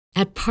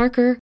At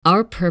Parker,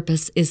 our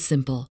purpose is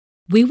simple.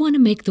 We want to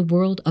make the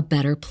world a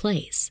better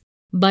place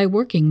by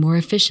working more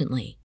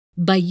efficiently,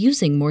 by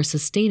using more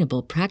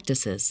sustainable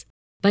practices,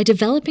 by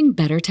developing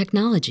better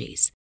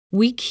technologies.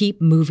 We keep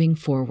moving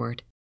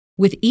forward.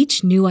 With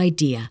each new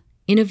idea,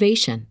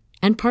 innovation,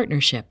 and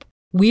partnership,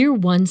 we're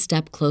one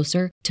step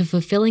closer to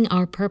fulfilling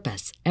our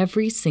purpose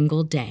every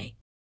single day.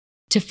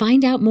 To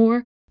find out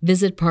more,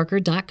 visit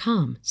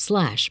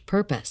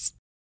parker.com/purpose.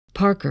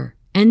 Parker,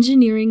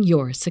 engineering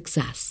your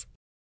success.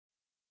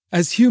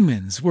 As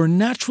humans, we're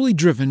naturally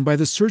driven by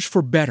the search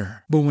for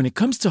better. But when it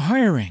comes to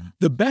hiring,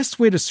 the best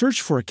way to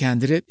search for a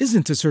candidate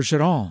isn't to search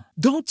at all.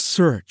 Don't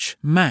search,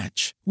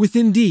 match with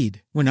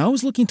Indeed. When I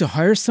was looking to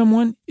hire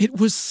someone, it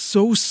was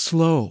so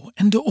slow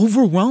and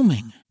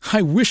overwhelming.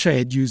 I wish I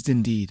had used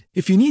Indeed.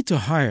 If you need to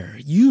hire,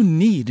 you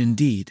need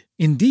Indeed.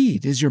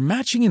 Indeed is your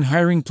matching and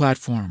hiring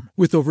platform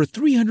with over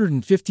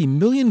 350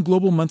 million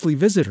global monthly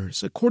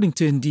visitors, according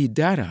to Indeed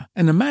data,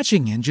 and a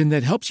matching engine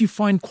that helps you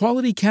find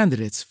quality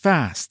candidates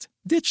fast.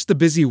 Ditch the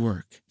busy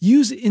work.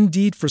 Use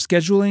Indeed for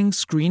scheduling,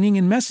 screening,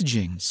 and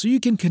messaging so you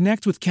can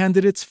connect with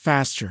candidates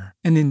faster.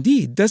 And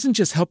Indeed doesn't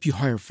just help you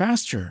hire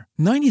faster.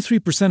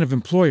 93% of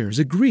employers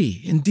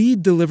agree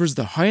Indeed delivers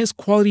the highest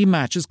quality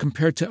matches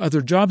compared to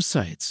other job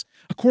sites,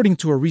 according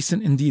to a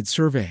recent Indeed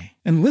survey.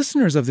 And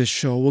listeners of this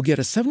show will get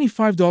a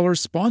 $75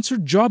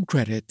 sponsored job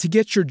credit to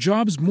get your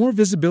jobs more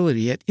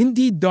visibility at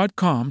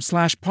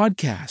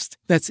Indeed.com/podcast.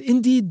 That's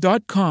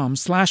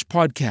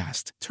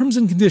Indeed.com/podcast. Terms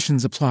and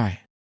conditions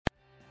apply.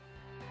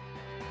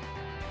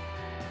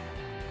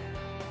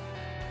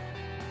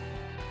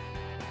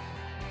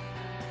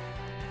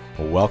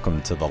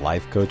 Welcome to the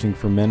Life Coaching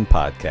for Men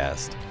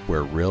podcast,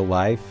 where real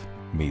life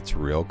meets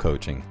real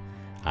coaching.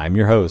 I'm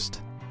your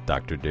host,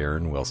 Dr.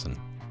 Darren Wilson.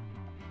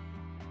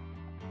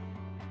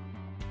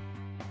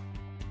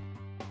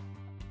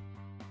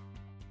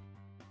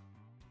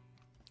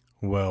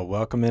 Well,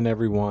 welcome in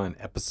everyone.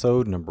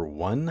 Episode number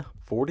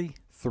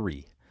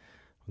 143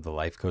 of the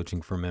Life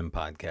Coaching for Men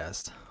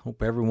podcast.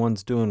 Hope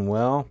everyone's doing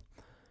well.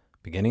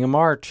 Beginning of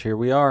March, here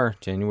we are.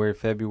 January,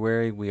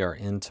 February, we are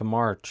into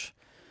March.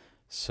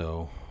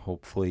 So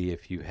hopefully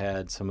if you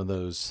had some of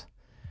those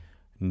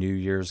New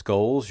Year's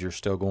goals, you're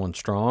still going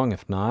strong.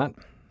 If not,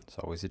 it's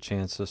always a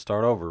chance to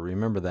start over.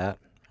 Remember that.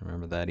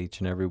 Remember that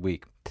each and every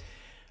week.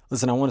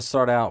 Listen, I want to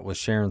start out with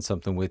sharing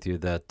something with you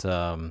that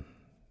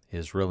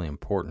is really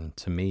important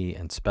to me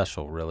and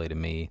special really to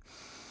me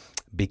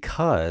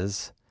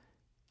because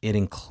it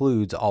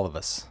includes all of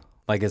us.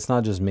 Like, it's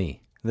not just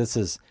me. This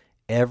is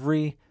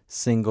every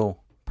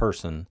single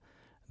person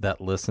that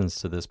listens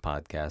to this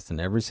podcast,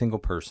 and every single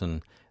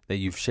person that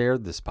you've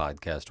shared this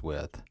podcast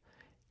with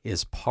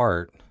is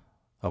part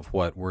of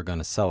what we're going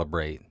to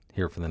celebrate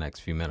here for the next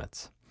few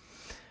minutes.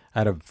 I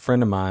had a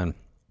friend of mine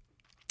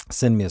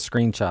send me a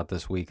screenshot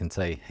this week and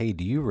say, "Hey,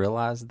 do you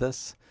realize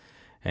this?"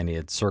 And he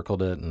had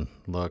circled it and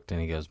looked,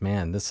 and he goes,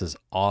 "Man, this is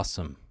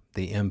awesome,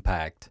 the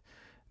impact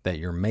that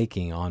you're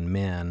making on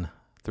men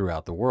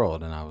throughout the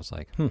world." And I was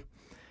like,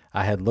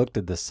 I had looked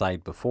at this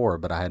site before,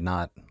 but I had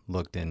not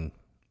looked in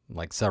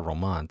like several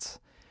months.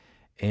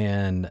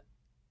 And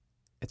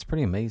it's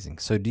pretty amazing.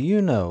 So do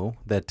you know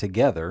that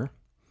together,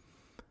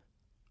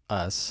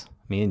 us,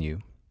 me and you,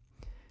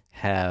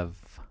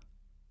 have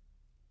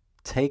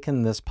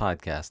taken this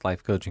podcast,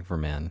 Life Coaching for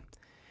Men,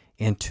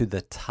 into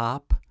the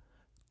top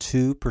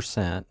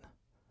 2%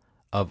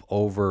 of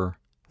over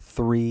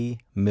 3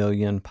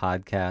 million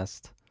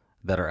podcasts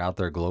that are out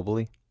there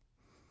globally?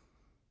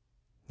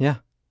 Yeah,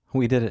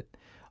 we did it.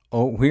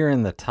 Oh, we're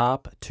in the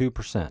top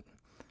 2%.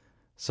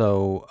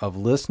 So of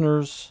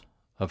listeners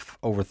of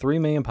over 3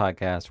 million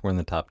podcasts, we're in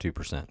the top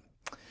 2%.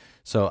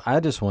 So I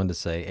just wanted to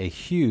say a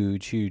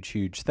huge, huge,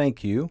 huge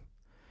thank you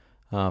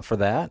for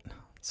that.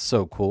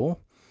 So cool.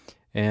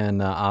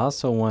 And I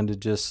also wanted to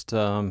just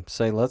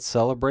say, let's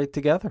celebrate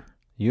together,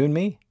 you and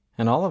me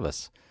and all of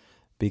us,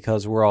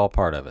 because we're all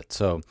part of it.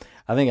 So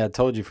I think I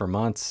told you for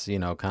months,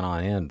 kind of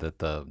on end, that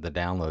the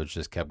downloads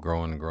just kept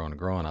growing and growing and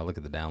growing. I look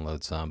at the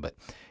downloads some, but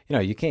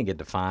you can't get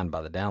defined by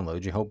the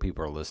downloads. You hope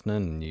people are listening,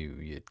 and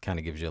it kind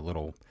of gives you a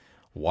little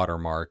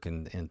watermark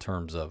in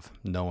terms of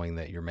knowing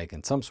that you're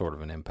making some sort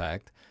of an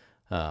impact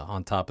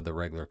on top of the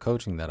regular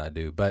coaching that I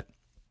do. But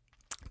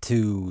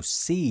to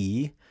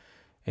see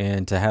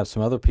and to have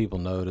some other people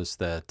notice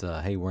that,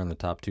 hey, we're in the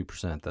top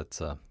 2%,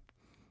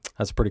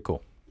 that's pretty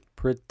cool.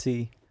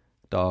 Pretty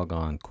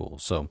doggone cool.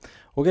 So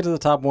we'll get to the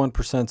top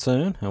 1%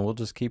 soon, and we'll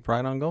just keep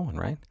right on going,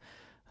 right?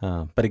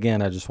 But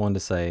again, I just wanted to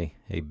say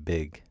a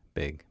big,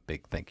 big,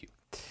 big thank you.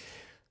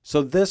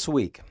 So this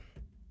week,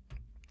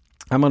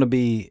 I'm going to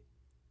be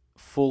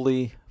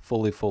fully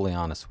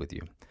honest with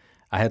you.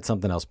 I had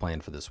something else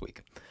planned for this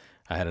week.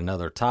 I had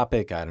another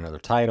topic. I had another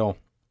title.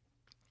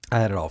 I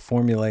had it all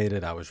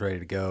formulated. I was ready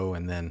to go.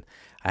 And then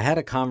I had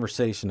a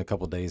conversation a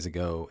couple days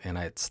ago, and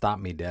it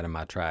stopped me dead in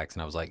my tracks.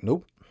 And I was like,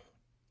 nope,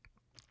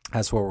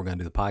 that's what we're going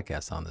to do the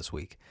podcast on this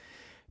week,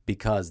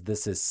 because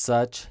this is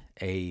such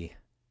a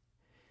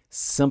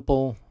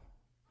simple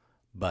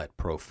but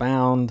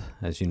profound,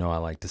 as you know I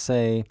like to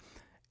say,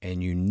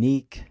 and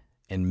unique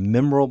and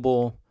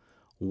memorable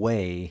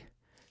way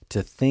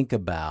to think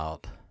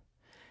about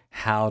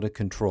how to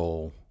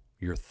control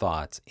your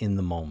thoughts in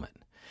the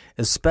moment,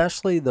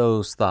 especially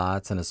those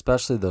thoughts and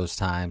especially those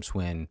times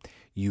when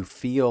you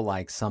feel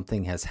like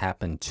something has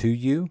happened to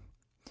you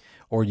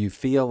or you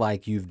feel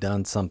like you've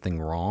done something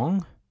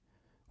wrong,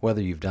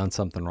 whether you've done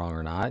something wrong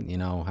or not. You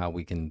know how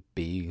we can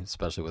be,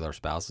 especially with our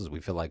spouses, we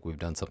feel like we've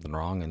done something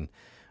wrong and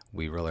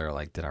we really are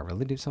like, did I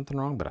really do something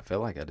wrong? But I feel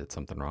like I did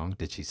something wrong.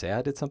 Did she say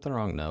I did something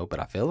wrong? No, but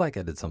I feel like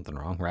I did something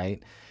wrong,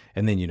 right?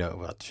 And then,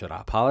 well, should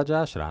I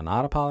apologize? Should I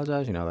not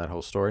apologize? You know, that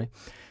whole story.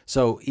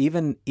 So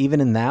even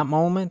in that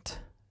moment,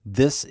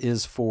 this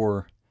is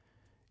for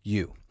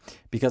you,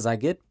 because I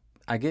get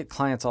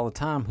clients all the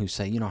time who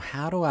say,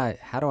 how do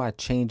I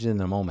change in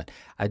the moment?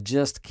 I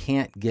just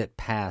can't get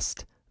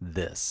past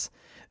this.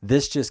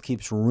 This just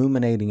keeps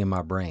ruminating in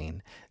my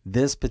brain.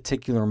 This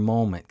particular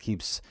moment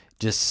keeps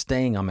just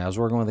staying on me. I was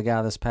working with a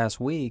guy this past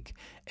week,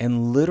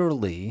 and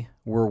literally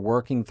we're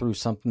working through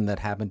something that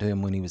happened to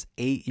him when he was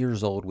 8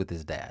 years old with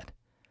his dad.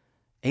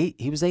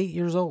 He was 8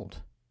 years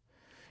old.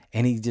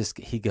 And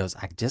he goes,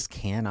 I just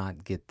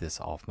cannot get this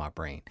off my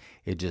brain.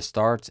 It just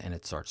starts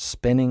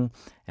spinning,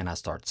 and I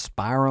start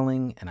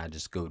spiraling, and I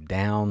just go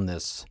down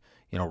this,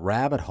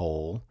 rabbit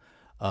hole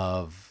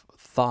of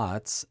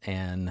thoughts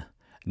and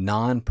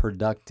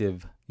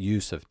non-productive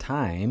use of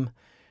time,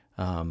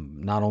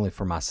 not only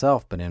for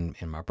myself, but in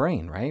my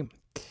brain, right?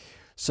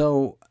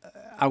 So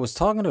I was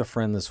talking to a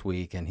friend this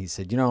week, and he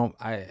said,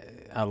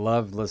 I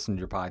love listening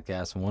to your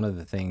podcast. And one of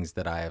the things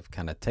that I have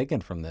kind of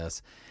taken from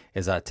this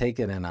is I take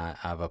it and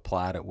I've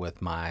applied it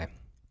with my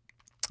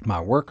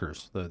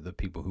workers, the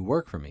people who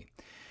work for me.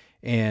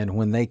 And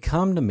when they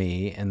come to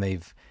me and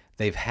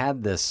they've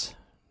had this,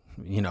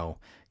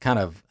 kind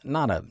of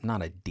not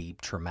a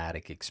deep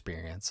traumatic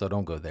experience, so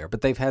don't go there,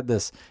 but they've had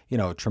this,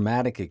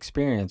 traumatic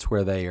experience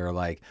where they are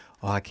like,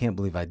 oh, I can't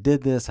believe I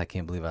did this. I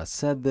can't believe I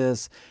said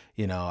this.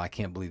 I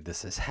can't believe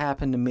this has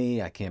happened to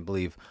me. I can't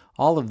believe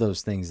all of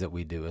those things that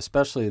we do,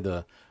 especially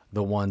the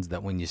ones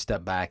that when you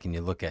step back and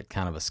you look at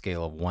kind of a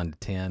scale of 1 to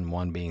 10,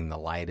 1 being the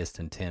lightest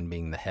and 10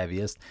 being the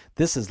heaviest.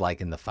 This is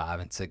like in the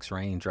 5 and 6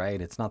 range,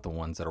 right? It's not the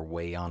ones that are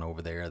way on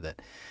over there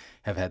that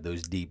have had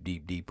those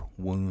deep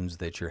wounds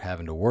that you're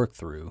having to work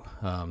through.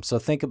 So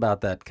think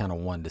about that kind of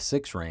 1 to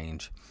 6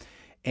 range.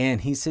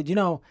 And he said,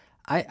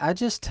 I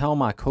just tell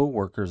my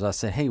coworkers, I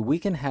said, hey, we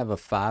can have a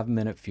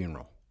 5-minute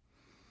funeral.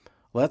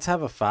 Let's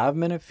have a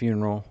 5-minute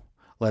funeral.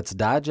 Let's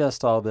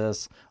digest all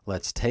this.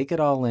 Let's take it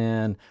all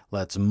in.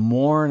 Let's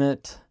mourn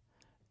it.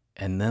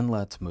 And then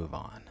let's move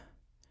on.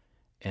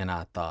 And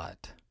I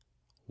thought,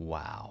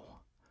 wow,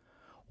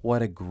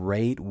 what a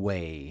great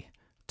way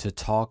to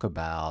talk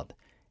about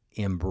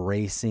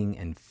embracing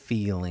and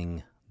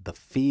feeling the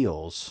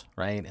feels,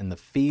 right? And the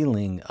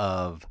feeling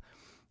of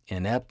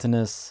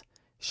ineptness,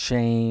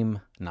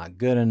 shame, not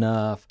good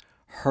enough,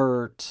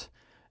 hurt,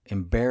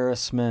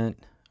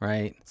 embarrassment,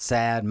 right?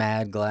 Sad,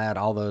 mad, glad,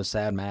 all those,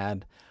 sad,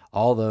 mad,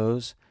 all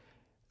those.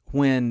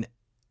 When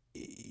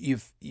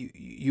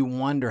you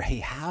wonder, hey,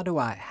 how do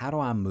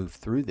I move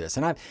through this?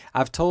 And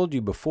I've told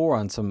you before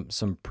on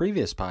some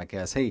previous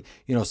podcasts, hey,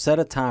 set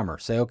a timer.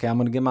 Say, okay, I'm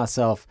going to give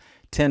myself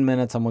 10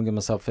 minutes. I'm going to give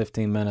myself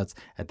 15 minutes.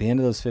 At the end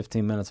of those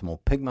 15 minutes, I'm going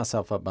to pick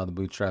myself up by the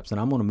bootstraps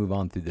and I'm going to move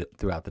on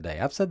throughout the day.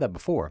 I've said that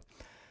before,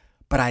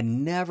 but I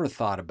never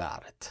thought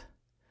about it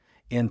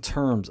in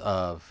terms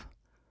of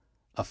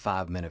a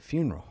 5-minute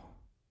funeral.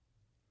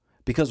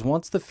 Because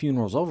once the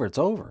funeral's over, it's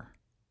over,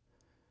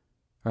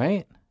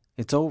 right?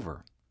 It's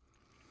over.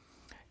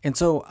 And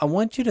so I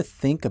want you to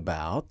think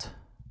about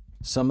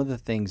some of the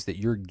things that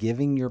you're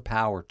giving your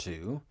power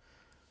to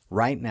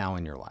right now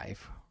in your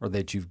life, or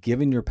that you've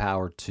given your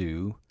power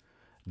to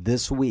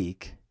this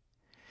week,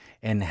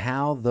 and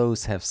how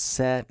those have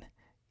set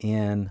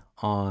in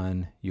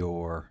on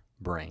your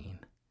brain,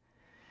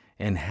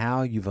 and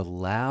how you've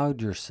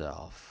allowed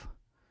yourself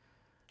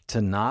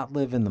to not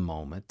live in the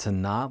moment, to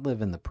not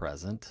live in the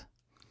present,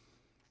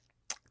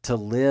 to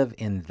live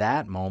in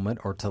that moment,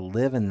 or to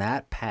live in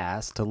that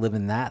past, to live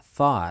in that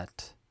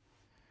thought,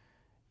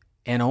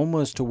 and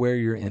almost to where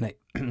you're in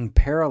a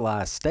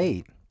paralyzed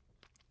state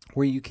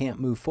where you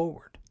can't move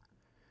forward.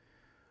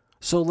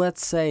 So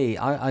let's say,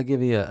 I'll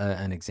give you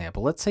an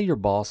example. Let's say your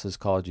boss has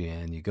called you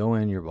in, you go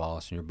in your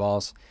boss, and your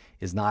boss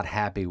is not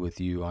happy with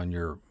you on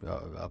your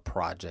a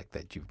project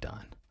that you've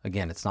done.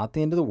 Again, it's not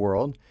the end of the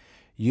world.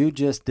 You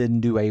just didn't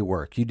do A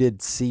work. You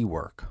did C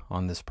work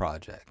on this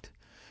project.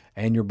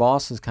 And your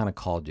boss has kind of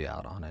called you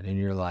out on it. And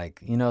you're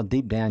like,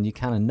 deep down, you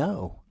kind of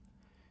know.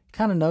 You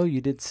kind of know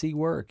you did C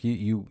work.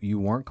 You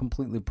weren't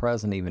completely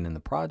present even in the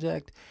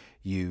project.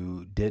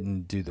 You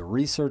didn't do the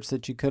research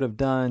that you could have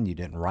done. You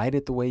didn't write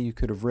it the way you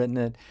could have written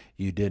it.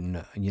 You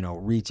didn't,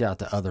 reach out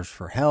to others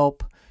for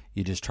help.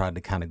 You just tried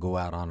to kind of go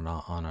out on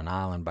an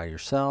island by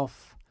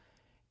yourself.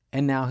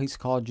 And now he's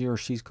called you or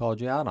she's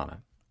called you out on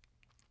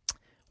it.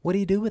 What do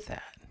you do with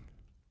that?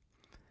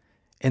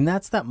 And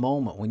that's that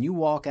moment when you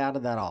walk out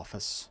of that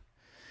office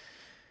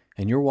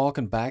and you're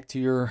walking back to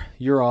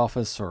your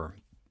office, or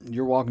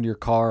you're walking to your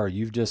car, or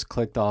you've just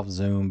clicked off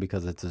Zoom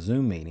because it's a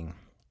Zoom meeting.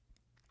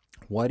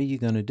 What are you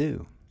going to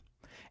do?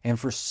 And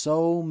for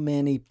so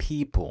many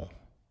people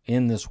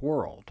in this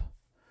world,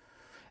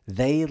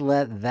 they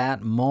let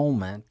that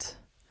moment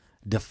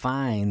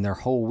define their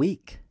whole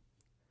week,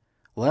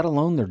 let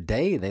alone their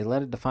day. They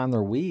let it define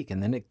their week,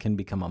 and then it can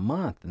become a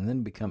month, and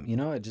then become,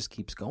 it just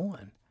keeps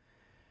going.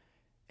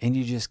 And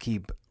you just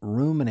keep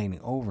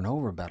ruminating over and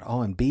over about,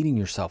 and beating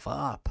yourself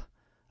up.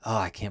 Oh,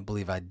 I can't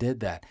believe I did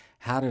that.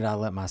 How did I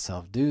let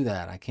myself do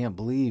that? I can't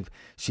believe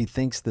she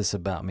thinks this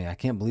about me. I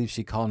can't believe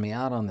she called me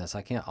out on this.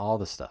 All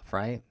the stuff,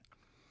 right?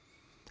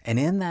 And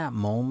in that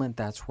moment,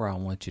 that's where I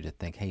want you to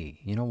think, hey,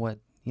 you know what?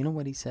 You know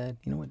what he said?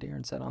 You know what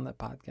Darren said on that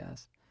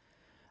podcast?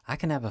 I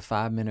can have a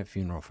 5-minute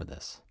funeral for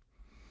this.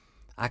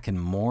 I can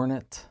mourn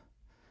it.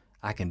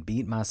 I can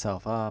beat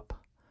myself up.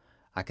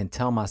 I can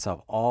tell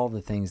myself all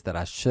the things that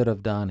I should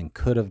have done and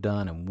could have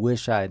done and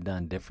wish I had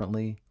done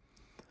differently.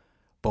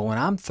 But when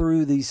I'm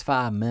through these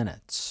 5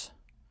 minutes,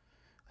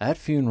 that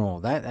funeral,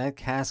 that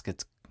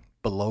casket's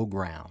below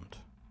ground.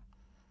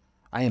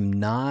 I am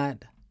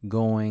not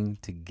going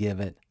to give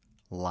it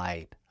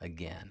light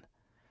again.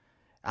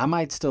 I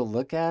might still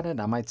look at it.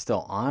 I might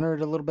still honor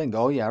it a little bit and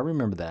go, oh yeah, I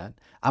remember that.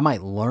 I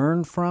might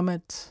learn from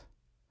it,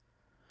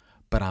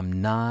 but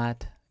I'm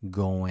not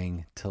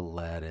going to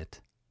let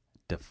it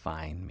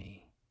define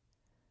me.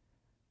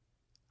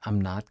 I'm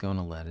not going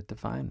to let it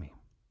define me.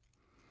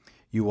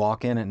 You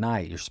walk in at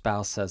night, your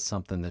spouse says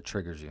something that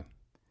triggers you.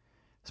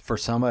 For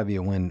some of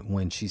you,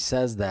 when she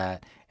says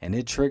that and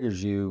it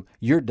triggers you,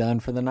 you're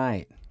done for the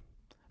night.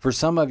 For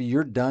some of you,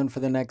 you're done for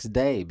the next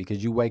day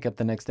because you wake up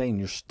the next day and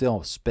you're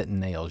still spitting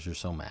nails. You're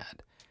so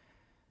mad.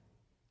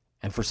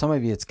 And for some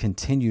of you, it's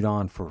continued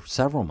on for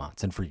several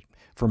months and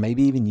for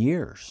maybe even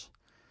years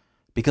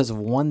because of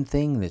one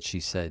thing that she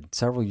said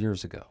several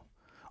years ago,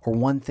 or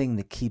one thing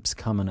that keeps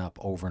coming up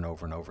over and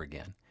over and over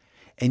again.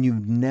 And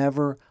you've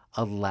never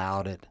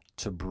allowed it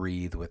to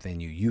breathe within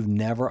you. You've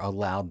never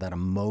allowed that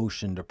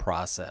emotion to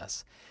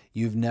process.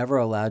 You've never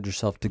allowed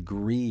yourself to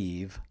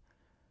grieve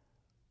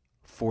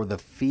for the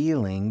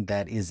feeling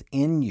that is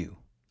in you,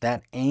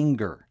 that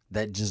anger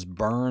that just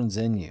burns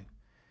in you.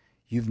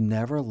 You've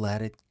never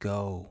let it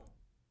go.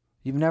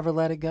 You've never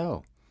let it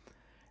go.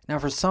 Now,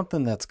 for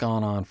something that's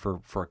gone on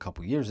for a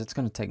couple years, it's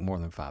going to take more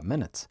than 5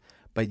 minutes.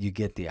 But you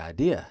get the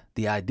idea.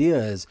 The idea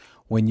is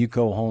when you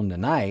go home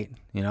tonight,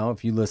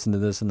 if you listen to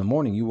this in the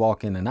morning, you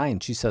walk in tonight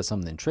and she says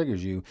something that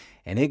triggers you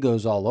and it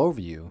goes all over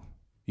you,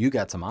 you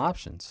got some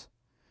options.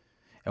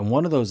 And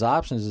one of those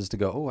options is to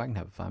go, I can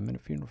have a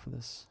 5-minute funeral for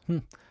this.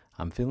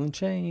 I'm feeling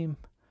shame.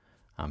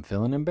 I'm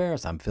feeling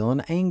embarrassed. I'm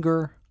feeling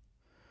anger.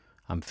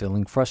 I'm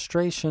feeling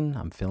frustration.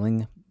 I'm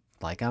feeling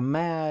like I'm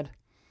mad.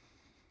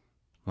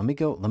 Let me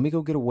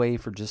go get away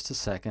for just a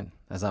second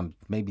as I'm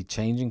maybe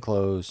changing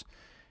clothes.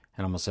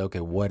 And I'm going to say, okay,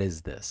 what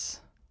is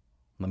this?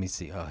 Let me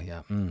see. Oh,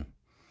 yeah.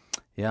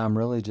 Yeah, I'm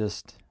really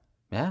just,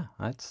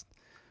 it's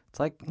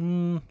like,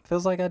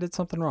 feels like I did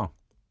something wrong.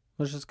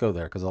 Let's just go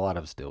there because a lot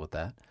of us deal with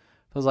that.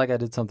 Feels like I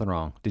did something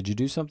wrong. Did you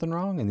do something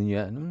wrong? And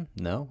then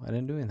no, I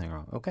didn't do anything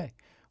wrong. Okay,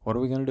 what are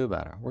we going to do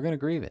about it? We're going to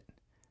grieve it.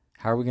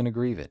 How are we going to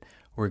grieve it?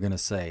 We're going to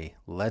say,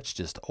 let's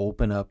just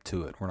open up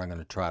to it. We're not going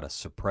to try to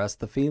suppress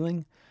the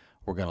feeling.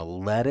 We're going to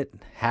let it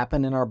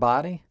happen in our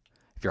body.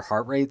 If your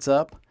heart rate's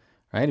up,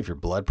 right? If your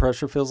blood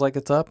pressure feels like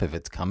it's up, if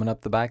it's coming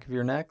up the back of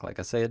your neck, like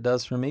I say it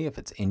does for me, if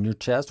it's in your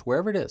chest,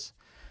 wherever it is,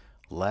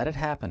 let it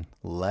happen.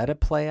 Let it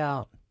play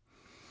out.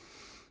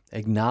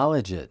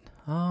 Acknowledge it.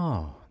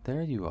 Oh,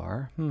 there you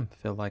are.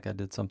 Feel like I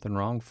did something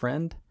wrong,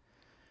 friend.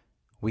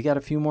 We got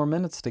a few more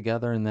minutes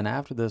together, and then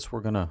after this,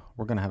 we're gonna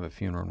have a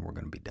funeral, and we're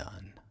gonna be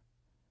done.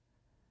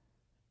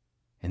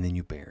 And then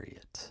you bury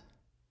it.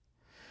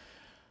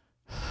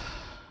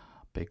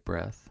 Big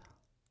breath.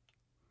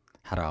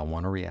 How do I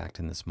want to react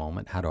in this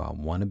moment? How do I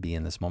want to be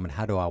in this moment?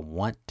 How do I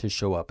want to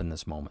show up in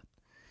this moment?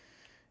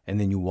 And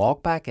then you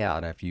walk back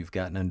out after you've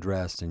gotten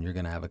undressed and you're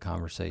going to have a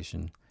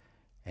conversation.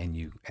 And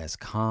you, as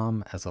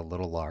calm as a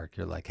little lark,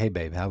 you're like, hey,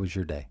 babe, how was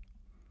your day?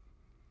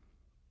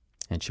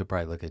 And she'll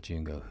probably look at you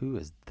and go, who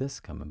is this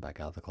coming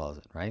back out of the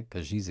closet, right?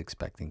 Because she's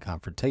expecting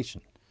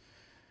confrontation.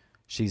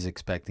 She's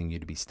expecting you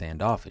to be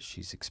standoffish.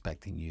 She's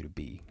expecting you to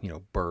be,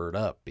 burred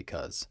up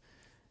because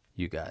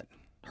you got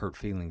hurt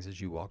feelings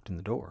as you walked in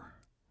the door.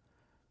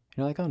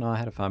 You're like, oh, no, I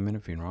had a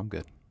 5-minute funeral. I'm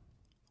good.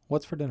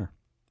 What's for dinner?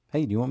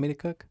 Hey, do you want me to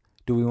cook?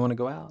 Do we want to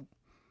go out?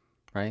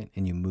 Right?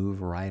 And you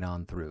move right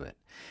on through it.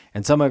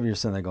 And some of you are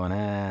sitting there going,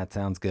 it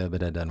sounds good,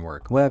 but it doesn't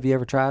work. Well, have you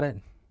ever tried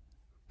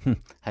it?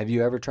 Have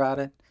you ever tried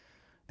it?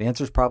 The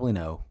answer is probably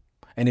no.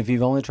 And if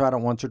you've only tried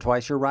it once or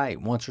twice, you're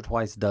right. Once or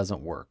twice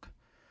doesn't work.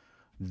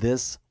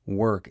 This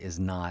work is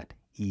not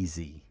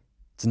easy.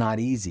 It's not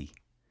easy,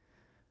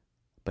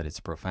 but it's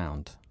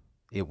profound.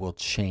 It will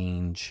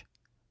change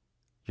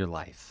your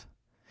life.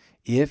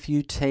 If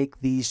you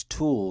take these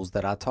tools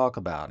that I talk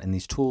about and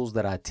these tools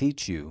that I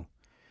teach you,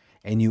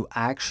 and you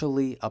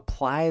actually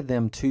apply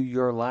them to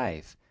your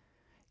life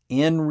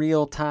in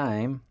real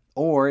time,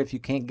 or if you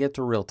can't get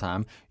to real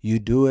time, you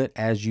do it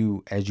as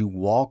you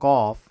walk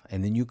off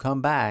and then you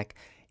come back,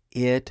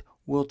 it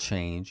will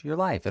change your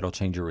life. It'll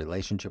change your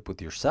relationship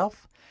with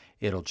yourself.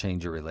 It'll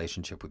change your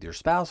relationship with your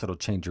spouse. It'll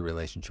change your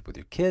relationship with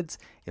your kids.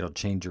 It'll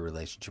change your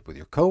relationship with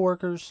your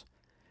coworkers,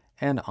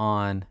 and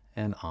on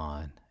and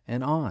on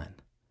and on.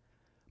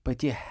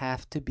 But you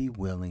have to be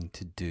willing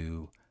to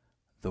do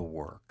the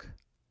work.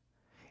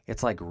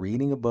 It's like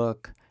reading a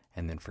book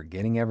and then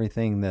forgetting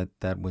everything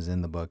that was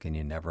in the book and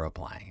you never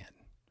applying it,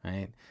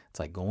 right? It's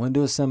like going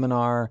to a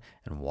seminar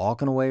and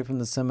walking away from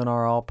the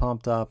seminar all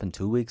pumped up, and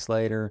 2 weeks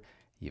later,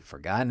 you've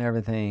forgotten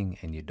everything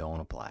and you don't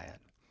apply it.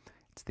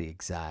 It's the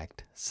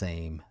exact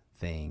same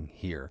thing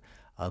here.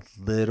 A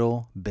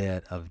little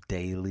bit of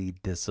daily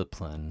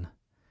discipline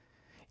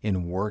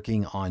in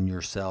working on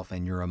yourself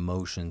and your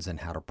emotions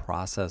and how to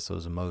process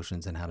those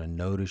emotions and how to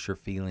notice your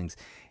feelings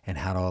and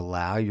how to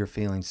allow your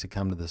feelings to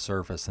come to the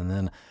surface, and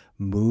then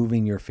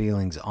moving your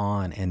feelings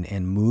on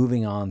and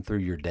moving on through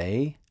your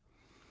day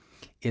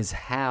is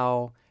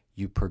how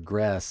you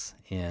progress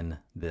in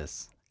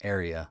this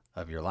area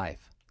of your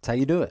life. It's how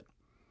you do it.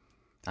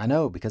 I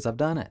know because I've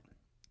done it.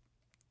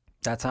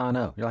 That's how I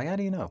know. You're like, how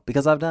do you know?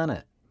 Because I've done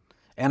it.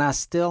 And I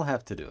still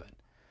have to do it.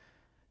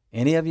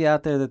 Any of you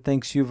out there that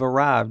thinks you've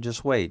arrived,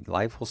 just wait.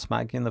 Life will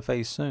smack you in the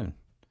face soon,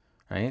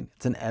 right?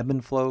 It's an ebb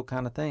and flow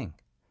kind of thing.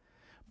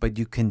 But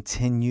you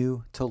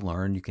continue to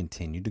learn, you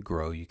continue to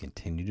grow, you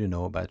continue to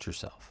know about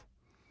yourself.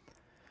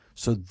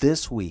 So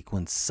this week,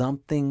 when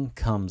something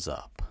comes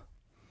up,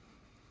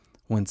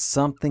 when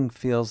something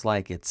feels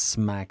like it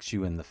smacks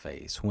you in the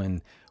face,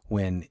 when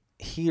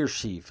he or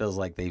she feels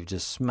like they've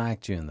just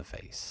smacked you in the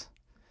face,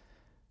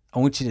 I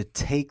want you to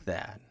take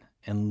that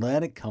and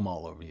let it come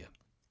all over you.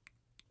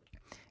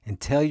 And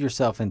tell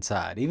yourself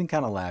inside, even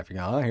kind of laugh, you're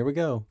going, oh, here we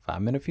go,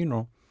 5-minute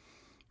funeral,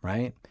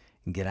 right?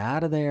 And get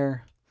out of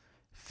there,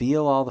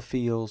 feel all the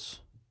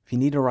feels. If you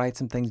need to write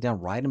some things down,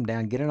 write them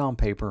down, get it on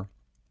paper.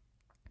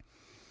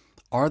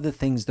 Are the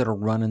things that are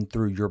running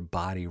through your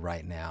body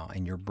right now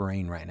and your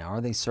brain right now,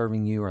 are they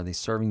serving you? Are they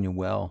serving you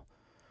well?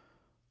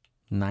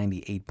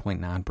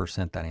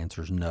 98.9% that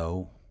answer is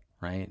no,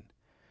 right?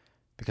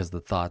 Because the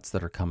thoughts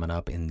that are coming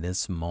up in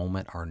this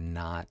moment are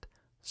not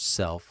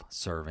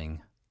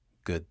self-serving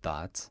good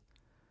thoughts.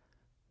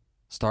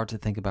 Start to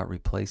think about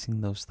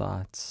replacing those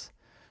thoughts.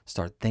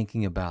 Start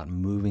thinking about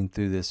moving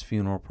through this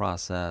funeral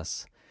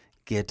process.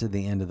 Get to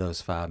the end of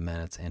those 5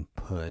 minutes and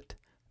put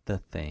the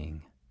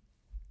thing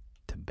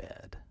to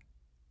bed.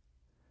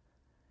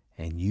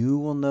 And you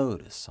will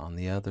notice on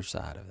the other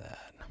side of that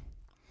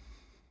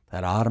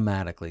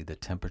automatically the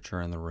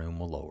temperature in the room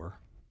will lower.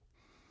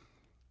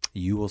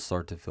 You will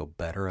start to feel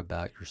better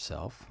about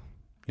yourself.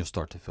 You'll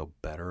start to feel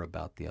better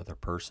about the other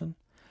person.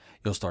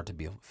 You'll start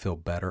to feel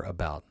better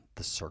about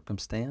the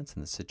circumstance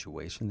and the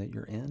situation that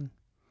you're in.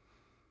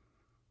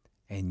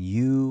 And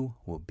you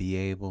will be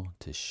able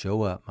to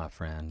show up, my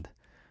friend,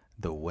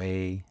 the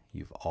way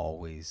you've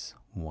always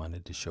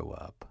wanted to show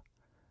up,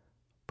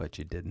 but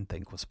you didn't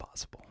think was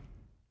possible.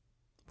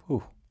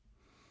 Whew.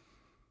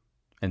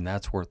 And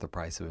that's worth the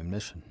price of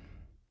admission.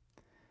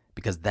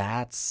 Because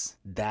that's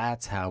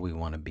how we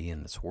want to be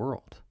in this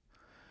world.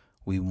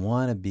 We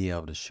want to be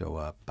able to show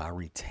up by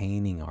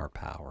retaining our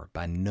power,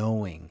 by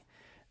knowing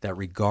that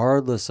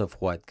regardless of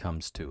what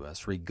comes to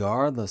us,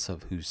 regardless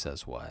of who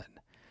says what,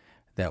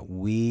 that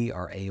we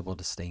are able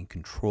to stay in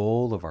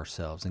control of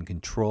ourselves, in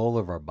control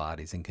of our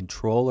bodies, in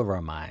control of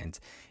our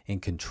minds, in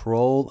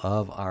control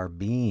of our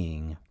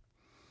being,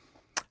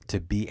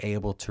 to be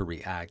able to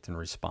react and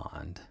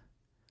respond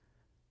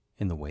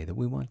in the way that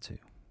we want to.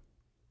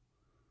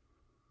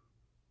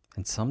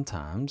 And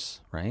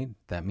sometimes, right,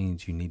 that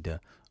means you need to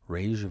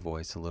raise your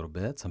voice a little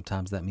bit.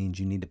 Sometimes that means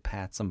you need to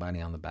pat somebody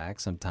on the back.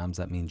 Sometimes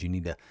that means you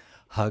need to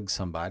hug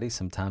somebody.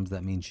 Sometimes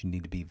that means you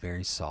need to be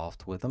very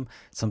soft with them.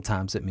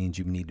 Sometimes it means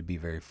you need to be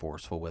very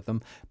forceful with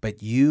them.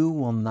 But you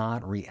will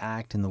not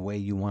react in the way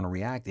you want to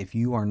react if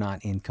you are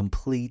not in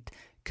complete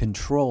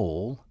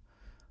control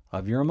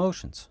of your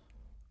emotions.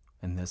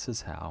 And this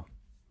is how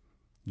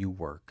you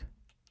work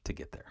to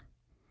get there.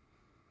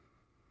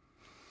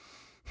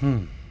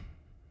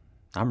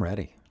 I'm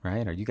ready,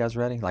 right? Are you guys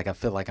ready? Like, I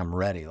feel like I'm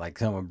ready. Like,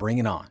 someone, bring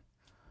it on.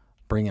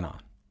 Bring it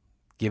on.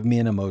 Give me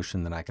an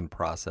emotion that I can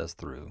process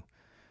through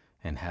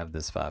and have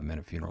this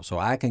 5-minute funeral so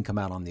I can come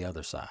out on the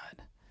other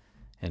side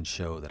and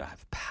show that I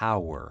have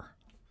power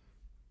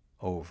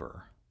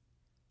over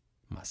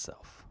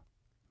myself.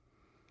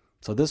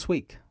 So this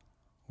week,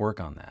 work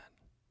on that.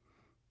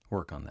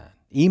 Work on that.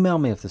 Email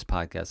me if this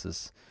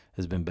podcast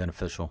has been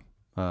beneficial.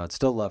 I'd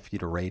still love for you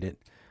to rate it.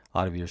 A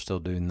lot of you are still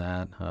doing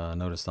that. I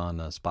noticed on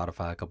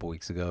Spotify a couple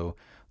weeks ago,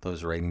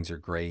 those ratings are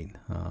great,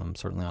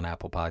 certainly on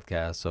Apple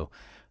Podcasts. So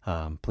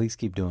please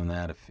keep doing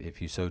that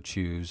if you so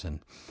choose. And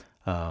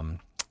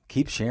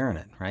keep sharing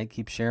it, right?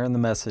 Keep sharing the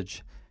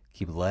message.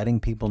 Keep letting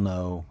people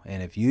know.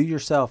 And if you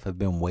yourself have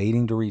been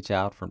waiting to reach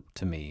out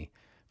to me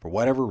for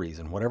whatever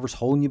reason, whatever's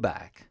holding you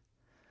back,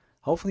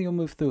 hopefully you'll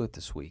move through it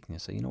this week. And you'll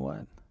say, you know what?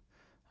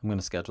 I'm going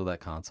to schedule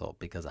that consult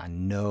because I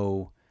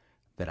know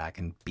that I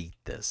can beat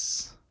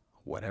this,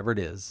 whatever it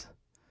is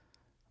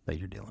that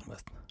you're dealing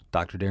with.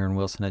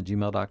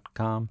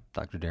 drdarrenwilson@gmail.com,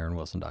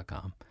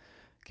 drdarrenwilson.com.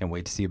 Can't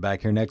wait to see you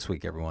back here next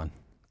week, everyone.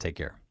 Take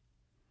care.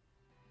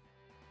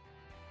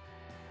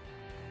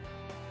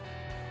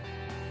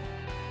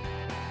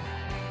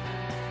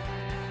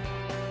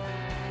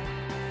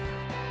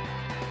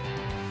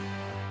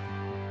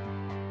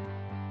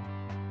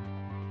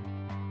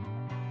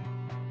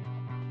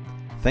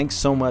 Thanks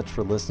so much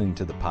for listening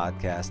to the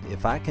podcast.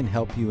 If I can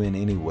help you in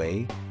any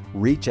way,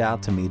 reach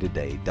out to me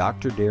today,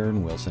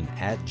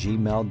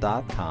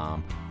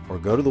 drdarrenwilson@gmail.com, or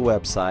go to the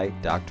website,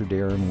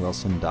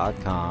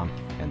 drdarrenwilson.com,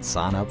 and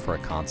sign up for a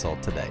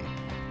consult today.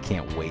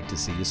 Can't wait to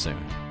see you soon.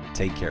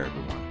 Take care,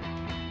 everyone.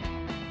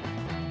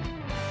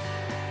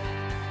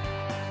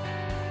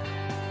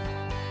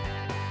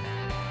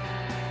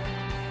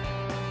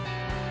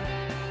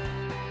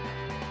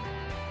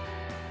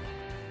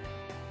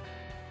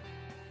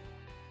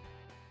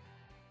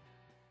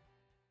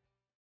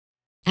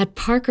 At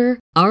Parker,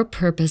 our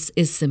purpose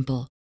is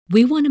simple.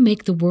 We want to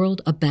make the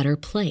world a better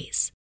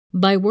place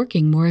by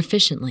working more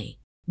efficiently,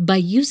 by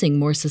using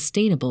more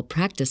sustainable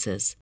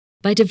practices,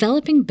 by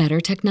developing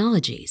better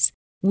technologies.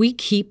 We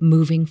keep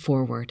moving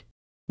forward.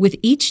 With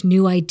each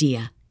new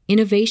idea,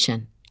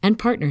 innovation, and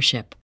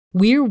partnership,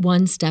 we're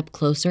one step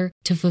closer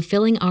to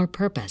fulfilling our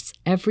purpose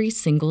every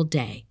single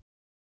day.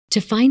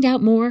 To find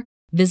out more,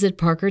 visit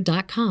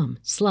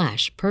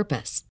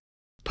parker.com/purpose.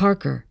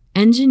 Parker,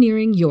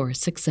 engineering your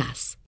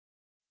success.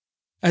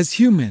 As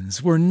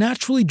humans, we're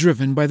naturally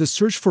driven by the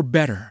search for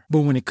better.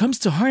 But when it comes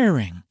to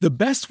hiring, the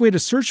best way to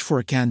search for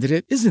a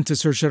candidate isn't to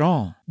search at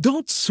all.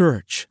 Don't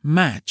search,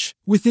 match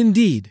with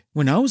Indeed.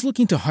 When I was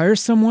looking to hire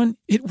someone,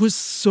 it was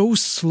so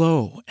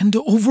slow and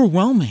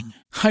overwhelming.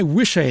 I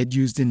wish I had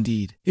used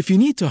Indeed. If you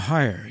need to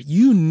hire,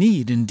 you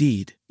need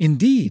Indeed.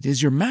 Indeed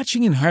is your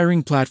matching and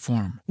hiring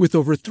platform with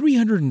over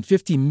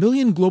 350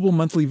 million global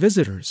monthly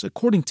visitors,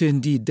 according to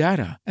Indeed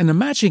data, and a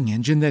matching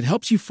engine that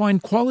helps you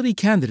find quality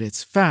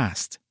candidates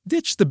fast.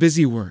 Ditch the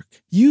busy work.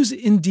 Use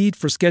Indeed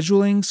for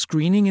scheduling,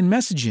 screening, and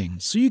messaging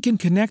so you can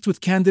connect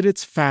with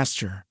candidates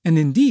faster. And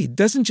Indeed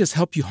doesn't just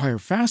help you hire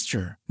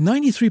faster.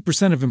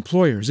 93% of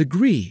employers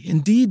agree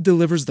Indeed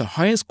delivers the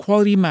highest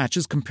quality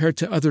matches compared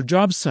to other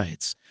job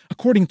sites,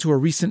 according to a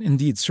recent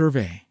Indeed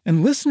survey.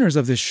 And listeners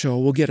of this show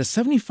will get a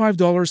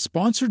 $75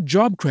 sponsored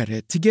job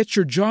credit to get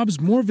your jobs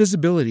more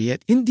visibility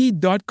at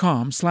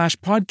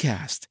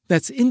Indeed.com/podcast.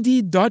 That's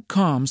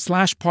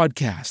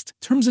Indeed.com/podcast.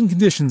 Terms and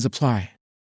conditions apply.